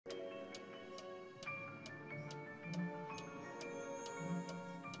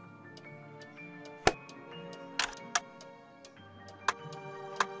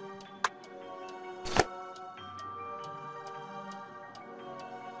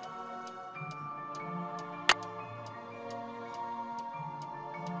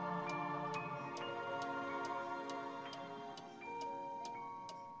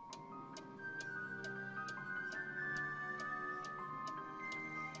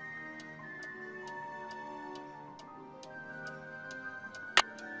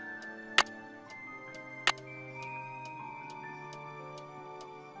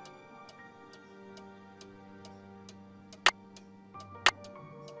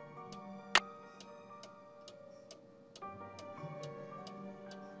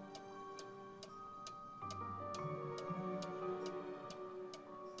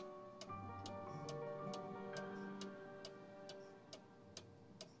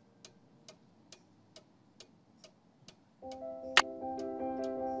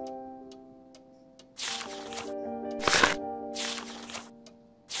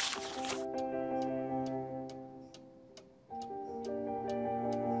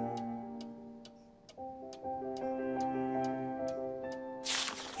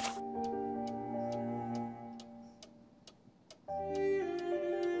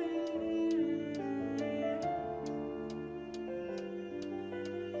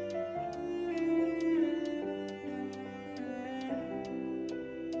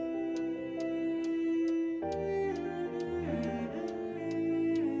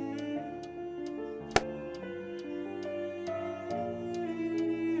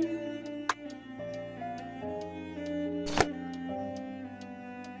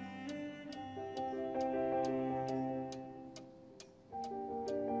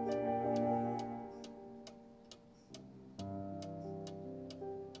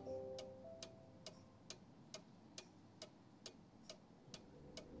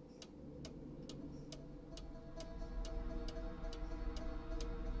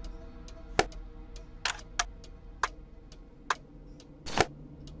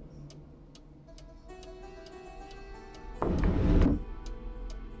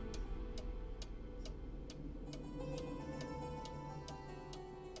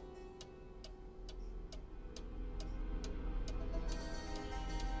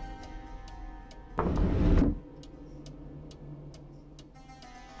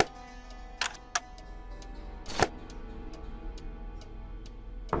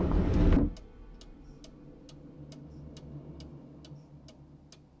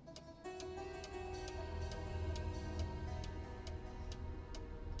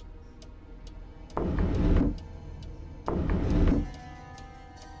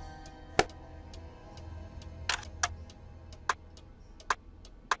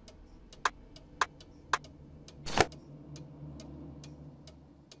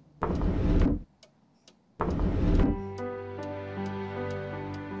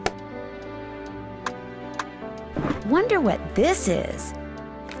Wonder what this is.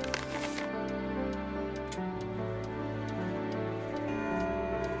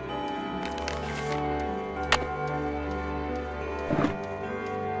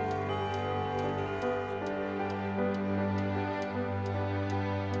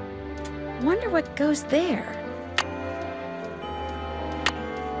 Wonder what goes there.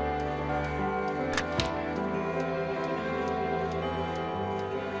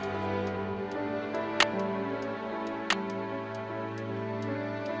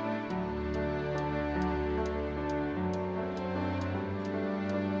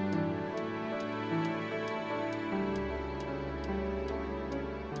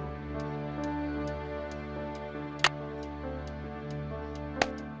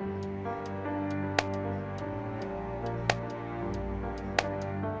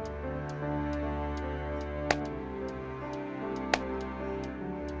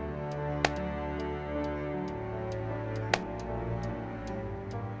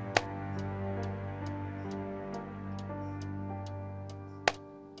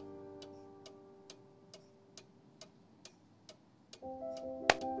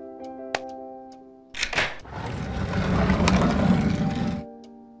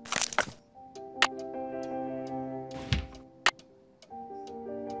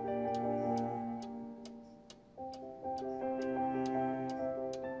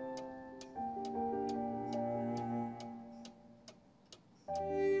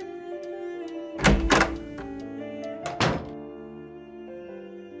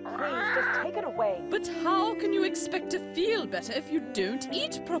 Take it away. But how can you expect to feel better if you don't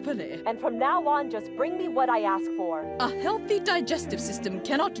eat properly? And from now on, just bring me what I ask for. A healthy digestive system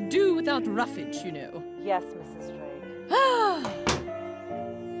cannot do without roughage, you know. Yes, Mrs. Drake.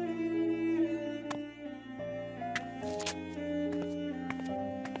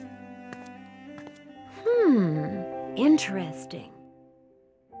 Interesting.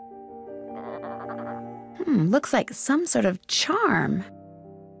 Looks like some sort of charm.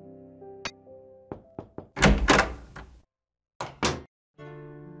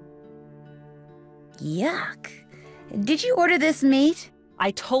 Yuck. Did you order this meat?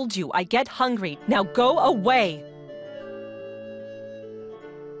 I told you, I get hungry. Now go away.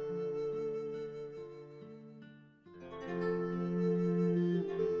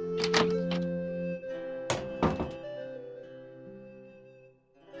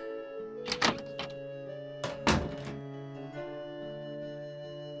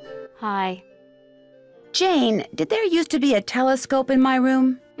 Hi. Jane, did there used to be a telescope in my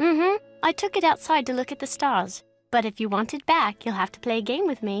room? I took it outside to look at the stars. But if you want it back, you'll have to play a game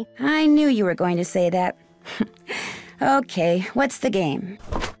with me. I knew you were going to say that. Okay, what's the game?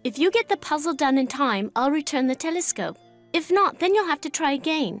 If you get the puzzle done in time, I'll return the telescope. If not, then you'll have to try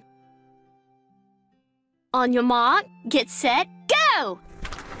again. On your mark, get set, go!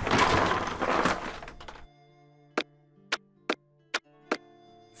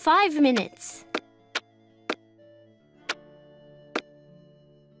 Five minutes.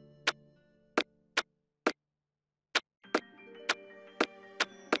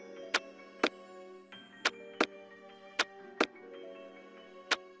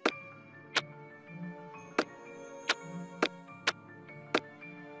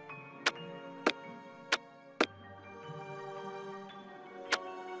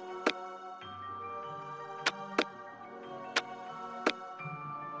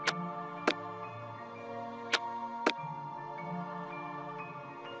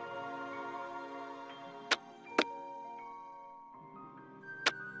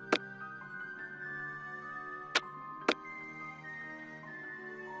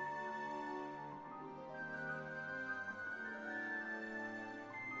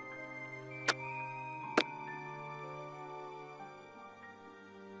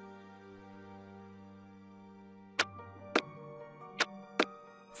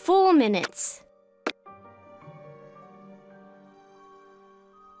 Four minutes.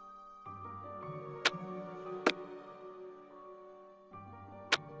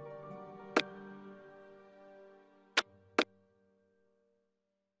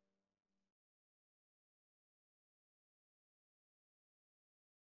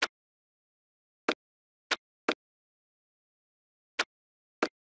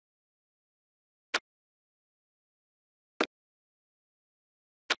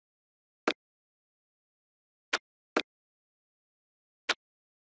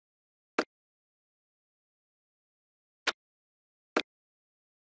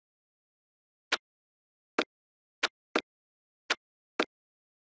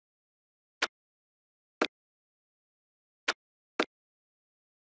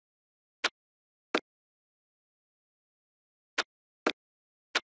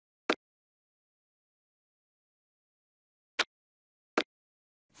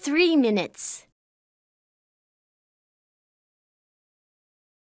 3 minutes.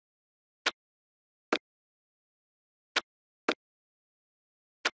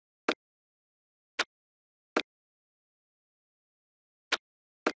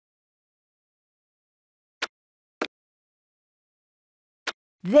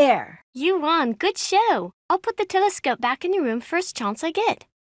 There. You won. Good show. I'll put the telescope back in your room first chance I get.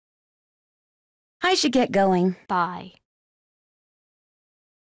 I should get going. Bye.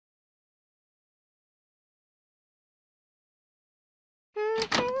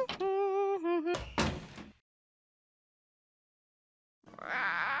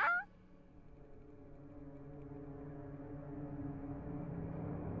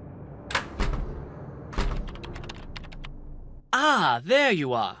 Ah, there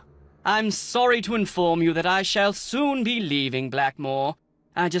you are. I'm sorry to inform you that I shall soon be leaving Blackmoor.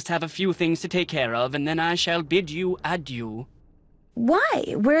 I just have a few things to take care of, and then I shall bid you adieu.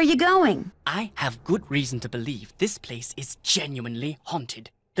 Why? Where are you going? I have good reason to believe this place is genuinely haunted.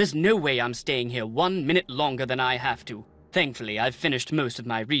 There's no way I'm staying here 1 minute longer than I have to. Thankfully, I've finished most of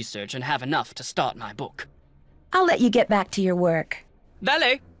my research and have enough to start my book. I'll let you get back to your work.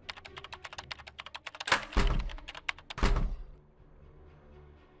 Valet!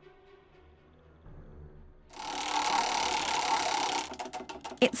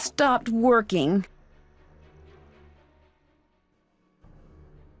 It stopped working.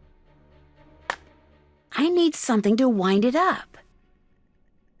 I need something to wind it up.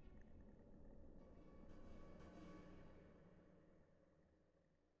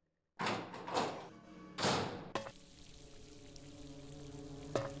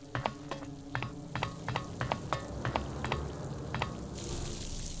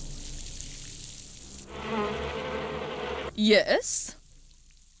 Yes?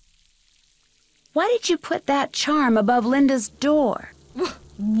 Why did you put that charm above Linda's door?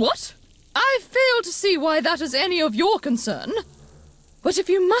 What? I fail to see why that is any of your concern. But if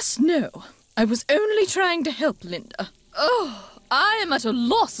you must know, I was only trying to help Linda. Oh, I am at a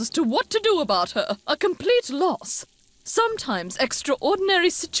loss as to what to do about her. A complete loss. Sometimes extraordinary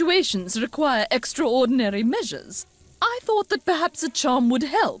situations require extraordinary measures. I thought that perhaps a charm would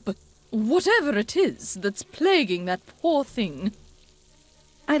help. Whatever it is that's plaguing that poor thing.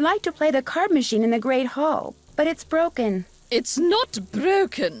 I'd like to play the card machine in the Great Hall, but it's broken. It's not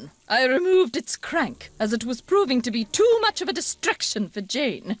broken. I removed its crank, as it was proving to be too much of a distraction for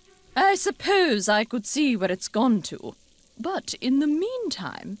Jane. I suppose I could see where it's gone to. But in the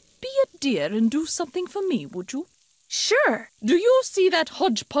meantime, be a dear and do something for me, would you? Sure. Do you see that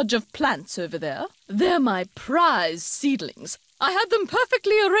hodgepodge of plants over there? They're my prize seedlings. I had them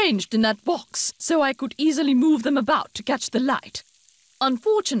perfectly arranged in that box, so I could easily move them about to catch the light.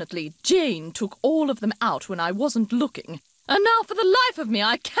 Unfortunately, Jane took all of them out when I wasn't looking. And now, for the life of me,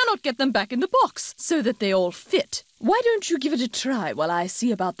 I cannot get them back in the box, so that they all fit. Why don't you give it a try while I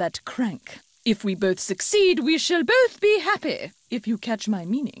see about that crank? If we both succeed, we shall both be happy, if you catch my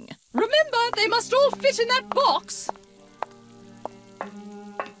meaning. Remember, they must all fit in that box.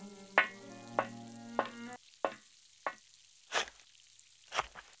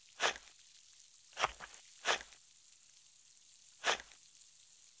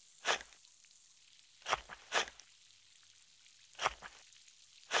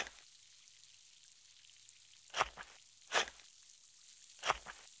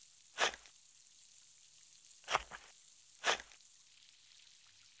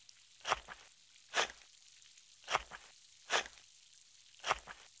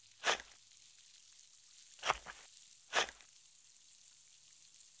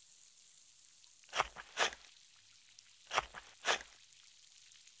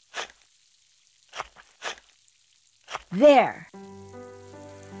 There.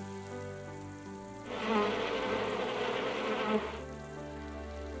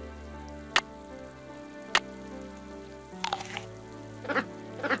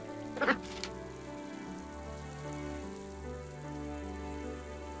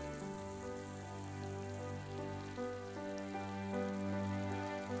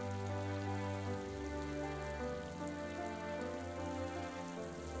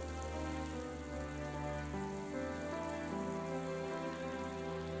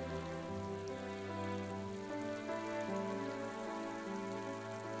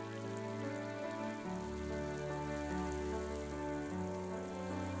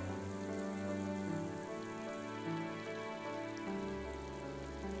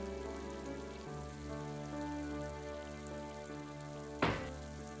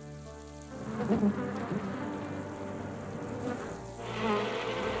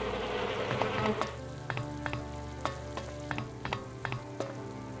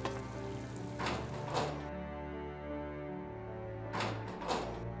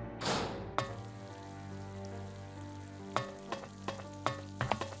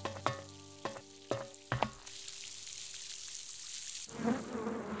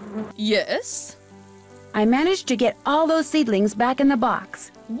 Yes? I managed to get all those seedlings back in the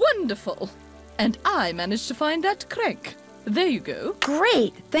box. Wonderful. And I managed to find that crank. There you go.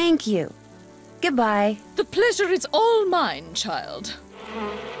 Great, thank you. Goodbye. The pleasure is all mine, child.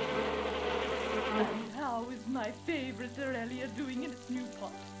 And how is my favorite Aurelia doing in its new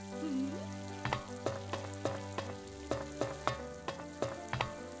pot?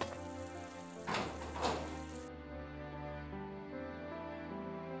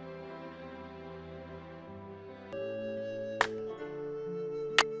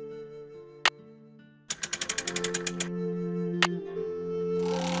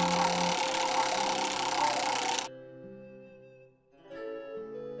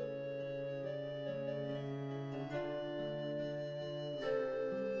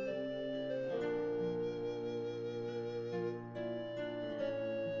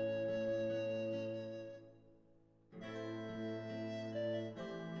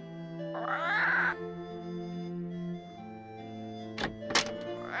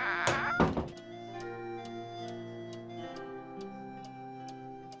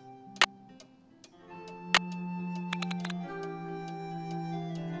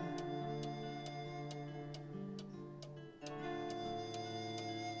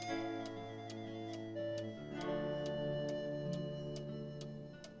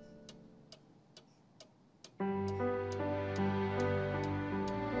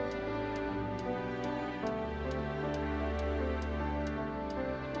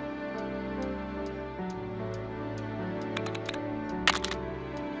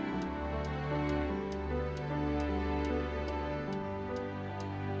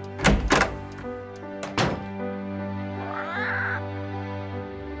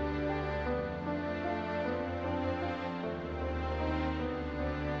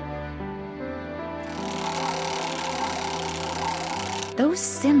 Those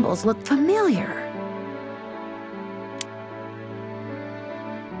symbols look familiar.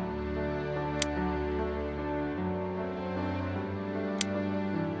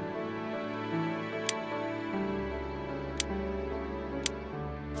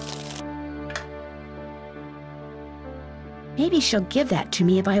 Maybe she'll give that to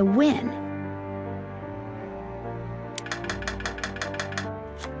me if I win.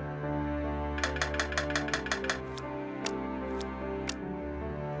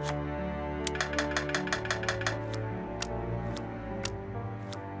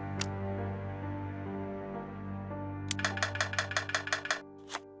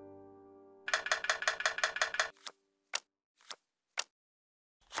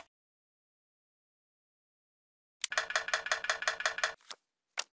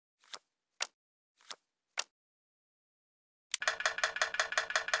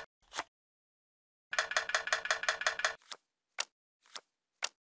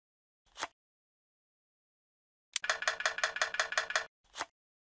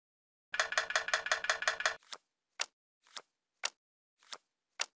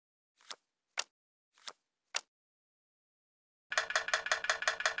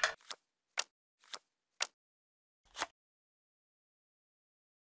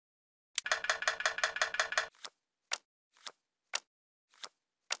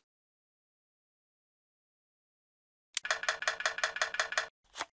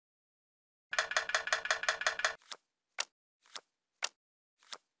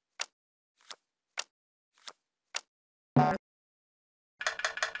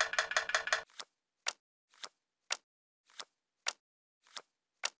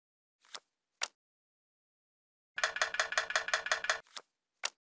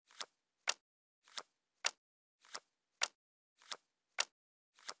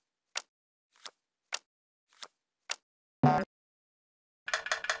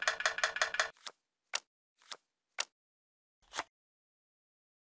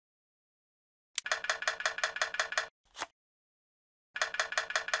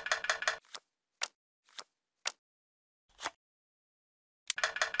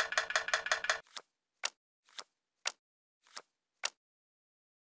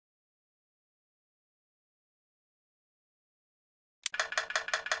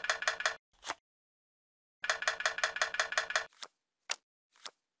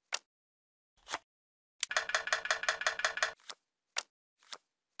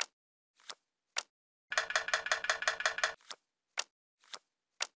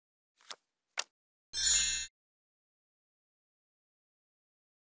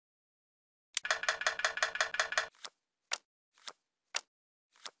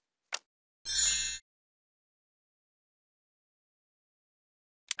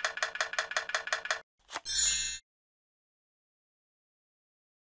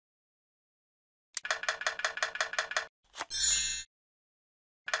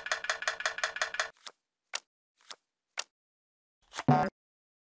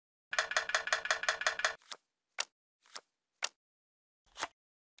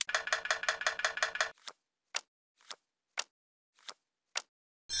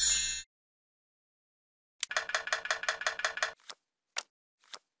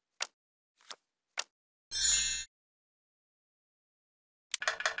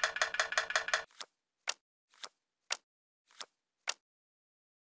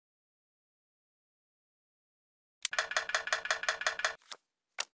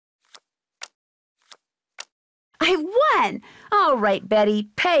 again. All right, Betty,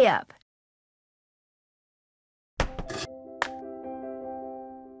 pay up.